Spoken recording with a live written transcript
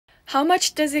How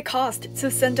much does it cost to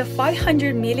send a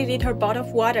 500 milliliter bottle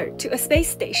of water to a space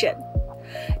station?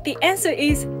 The answer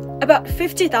is about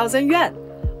 50,000 yuan,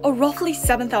 or roughly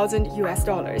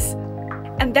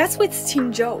 $7,000. And that's with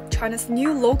Qingzhou, China's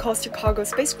new low-cost cargo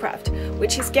spacecraft,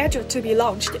 which is scheduled to be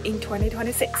launched in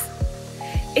 2026.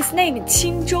 Its name,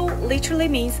 Qingzhou, literally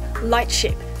means light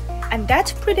ship, and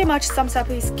that pretty much sums up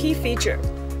its key feature: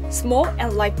 small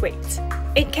and lightweight.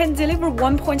 It can deliver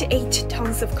 1.8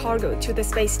 tons of cargo to the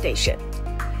space station.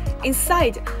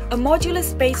 Inside, a modular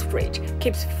space fridge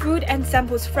keeps food and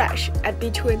samples fresh at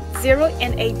between 0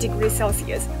 and 8 degrees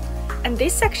Celsius, and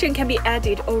this section can be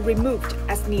added or removed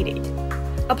as needed.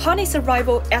 Upon its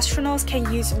arrival, astronauts can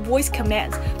use voice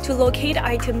commands to locate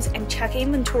items and check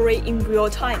inventory in real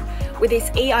time with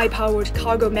its AI-powered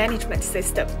cargo management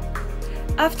system.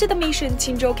 After the mission,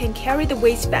 Qingzhou can carry the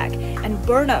waste bag and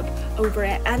burn up over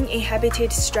an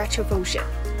uninhabited stretch of ocean.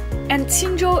 And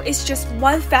Qingzhou is just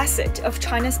one facet of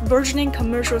China's burgeoning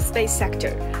commercial space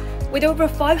sector. With over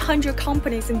 500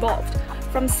 companies involved,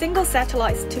 from single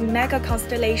satellites to mega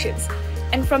constellations,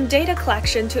 and from data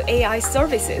collection to AI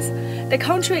services, the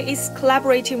country is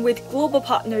collaborating with global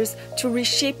partners to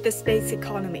reshape the space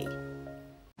economy.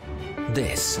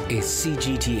 This is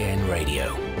CGTN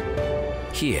Radio.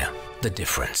 Hear the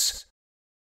difference.